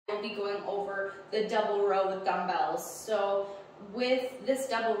will be going over the double row with dumbbells. So with this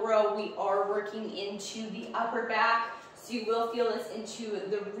double row, we are working into the upper back. So you will feel this into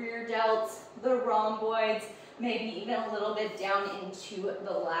the rear delts, the rhomboids, maybe even a little bit down into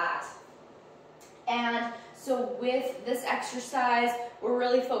the lat. And so with this exercise, we're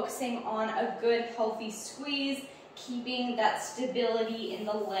really focusing on a good healthy squeeze, keeping that stability in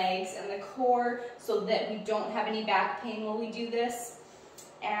the legs and the core so that we don't have any back pain while we do this.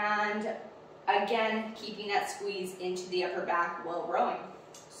 And again, keeping that squeeze into the upper back while rowing.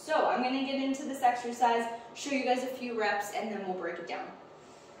 So I'm going to get into this exercise, show you guys a few reps, and then we'll break it down.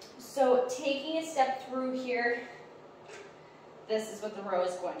 So taking a step through here, this is what the row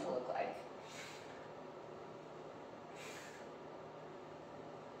is going to look like.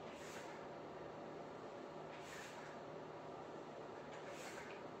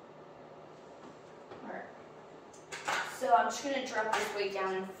 So I'm just going to drop this weight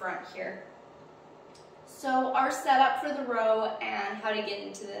down in front here. So our setup for the row and how to get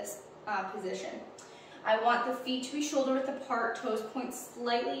into this position. I want the feet to be shoulder width apart, toes point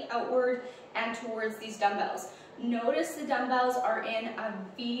slightly outward and towards these dumbbells. Notice the dumbbells are in a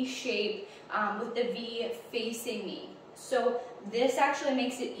V shape with the V facing me. So this actually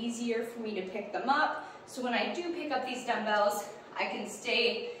makes it easier for me to pick them up. So when I do pick up these dumbbells, I can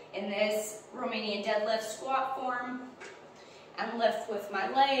stay in this Romanian deadlift squat form and lift with my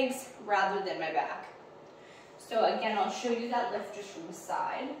legs rather than my back. So again, I'll show you that lift just from the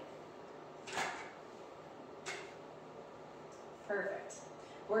side. Perfect.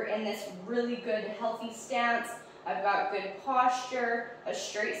 We're in this really good healthy stance. I've got good posture, a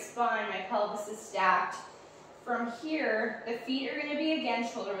straight spine, my pelvis is stacked. From here, the feet are going to be again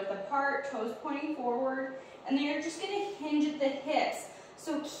shoulder width apart, toes pointing forward, and then you're just going to hinge at the hips.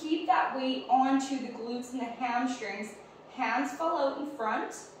 So keep that weight onto the glutes and the hamstrings. Hands fall out in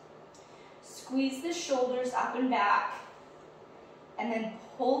front. Squeeze the shoulders up and back. And then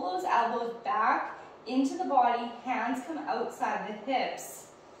pull those elbows back into the body. Hands come outside the hips.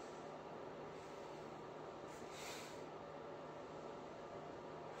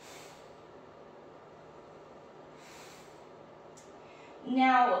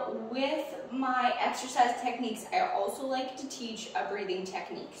 Now, with my exercise techniques, I also like to teach a breathing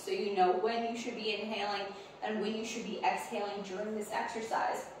technique, so you know when you should be inhaling and when you should be exhaling during this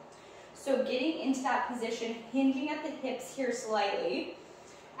exercise. So getting into that position, hinging at the hips here slightly.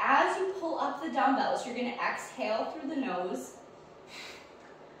 As you pull up the dumbbells, you're going to exhale through the nose.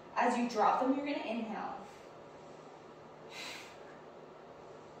 As you drop them, you're going to inhale.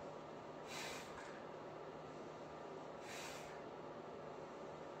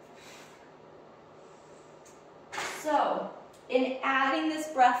 So, in adding this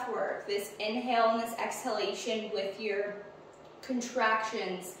breath work, this inhale and this exhalation with your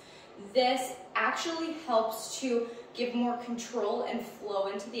contractions, this actually helps to give more control and flow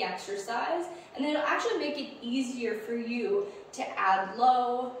into the exercise, and it'll actually make it easier for you to add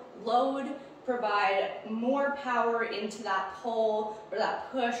load, provide more power into that pull or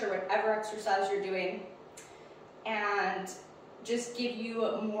that push or whatever exercise you're doing, and just give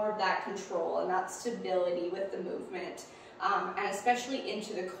you more of that control and that stability with the movement, and especially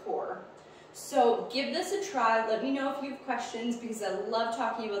into the core. So give this a try. Let me know if you have questions, because I love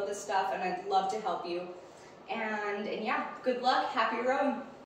talking about this stuff and I'd love to help you. And yeah, good luck. Happy rowing.